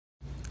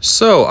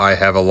So I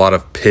have a lot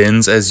of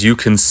pins. As you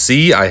can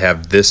see, I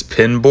have this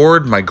pin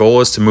board. My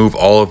goal is to move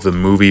all of the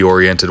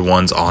movie-oriented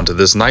ones onto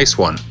this nice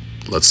one.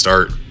 Let's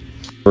start.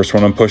 First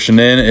one I'm pushing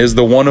in is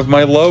the one of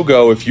my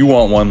logo. If you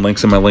want one,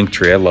 links in my link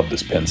tree. I love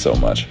this pin so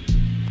much.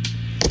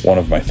 One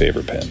of my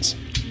favorite pins.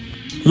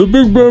 The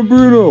Big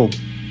Bambino.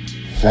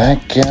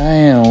 Fat guy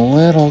in a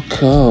little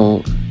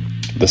coat.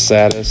 The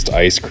saddest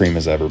ice cream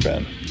has ever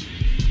been.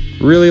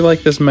 Really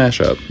like this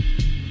mashup.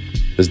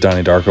 This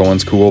Donnie Darko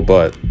one's cool,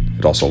 but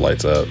it also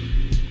lights up.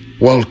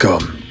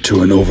 Welcome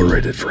to an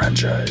overrated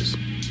franchise.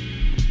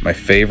 My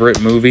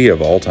favorite movie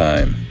of all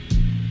time.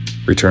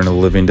 Return of the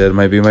Living Dead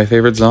might be my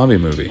favorite zombie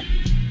movie.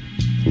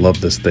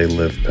 Love this They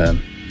Live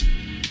pen.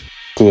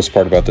 Coolest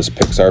part about this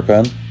Pixar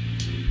pen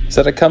is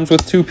that it comes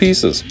with 2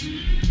 pieces.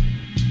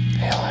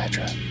 Hail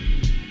Hydra.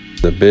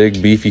 The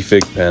big beefy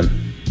fig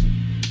pen.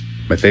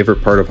 My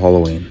favorite part of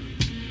Halloween.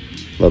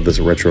 Love this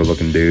retro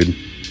looking dude.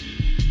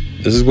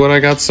 This is what I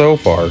got so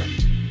far.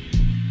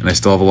 And I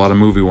still have a lot of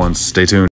movie ones. Stay tuned.